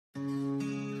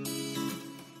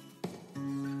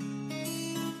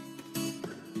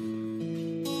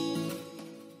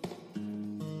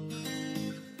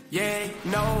Yeah,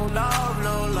 no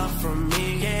love from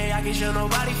me. Yeah, I can't show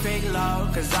nobody fake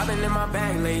love, cause I've been in my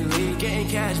bag lately, getting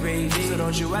cash, baby. So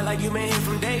don't you act like you been here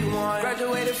from day one.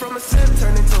 Graduated from a sim,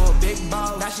 turned into a big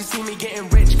boss. Now she see me getting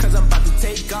rich, cause I'm about to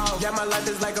take off. Yeah, my life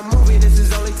is like a movie, this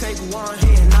is only take one.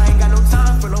 Yeah, and I ain't got no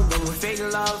time for no one with fake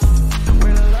love.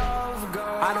 Where the love go?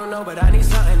 I don't know, but I need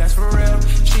something that's for real.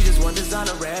 She just want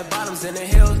designer, red bottoms in the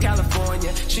hills,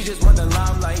 California. She just want the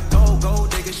limelight, gold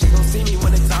digger. She gon' see me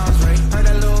when the time's right. Heard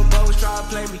that little bro was try to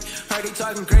play me. Heard he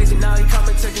talking crazy, now he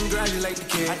coming to congratulate the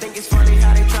kid. I think it's funny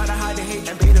how they try to hide the hate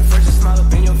and be the first to smile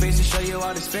up in your face and show you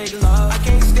all this fake love. I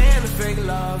can't stand the fake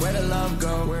love. Where the love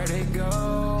go? Where they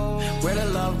go? Where the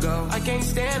love go? I can't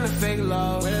stand the fake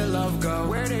love. Where the love go?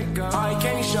 Where they go? I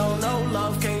can't show no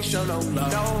love, can't show no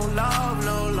love.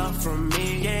 No love from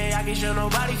me. Yeah, I can't show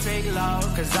nobody fake love,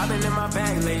 cause I've been in my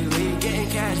bag lately, getting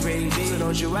cash, baby. So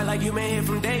don't you act like you been here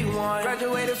from day one.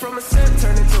 Graduated from a sim,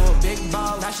 turned into a big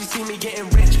boss. Now she see me getting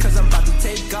rich, cause I'm about to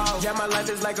take off. Yeah, my life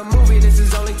is like a movie, this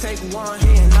is only take one.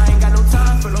 Yeah, and I ain't got no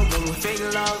time for no one with fake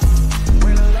love.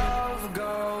 Where the love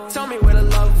go? Tell me where the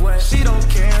love went. She don't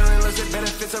care unless it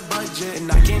benefits her budget,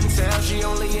 and I can tell she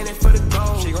only in it for the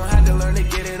gold. She gon' have to learn to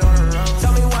get it on her own.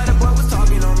 Tell me why the boy was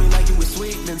talking on me like you was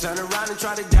sweet, then turn around and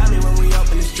try to down me when we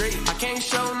up in the street. I can't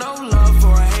show no love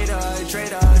for a hater, a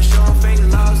traitor. Show 'em fake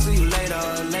love, see you later.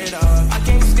 I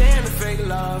can't stand the fake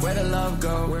love. Where the love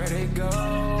go? Where they go?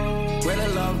 Where the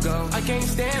love go? I can't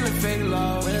stand the fake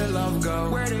love. Where the love go?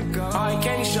 Where they go? I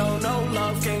can't show no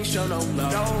love, can't show no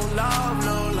love.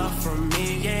 No love from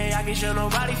me. Yeah, I can't show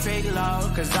nobody fake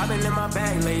love, cause I've been in my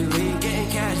bag lately, getting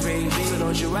cash, baby. So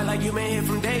don't you act like you been here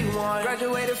from day one.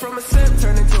 Graduated from a sim,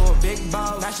 turned into a big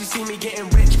boss. Now she see me getting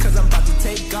rich, cause I'm about to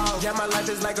take off. Yeah, my life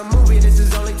is like a movie, this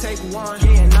is only take one.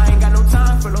 Yeah, and I ain't got no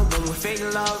time for no one with fake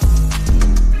love.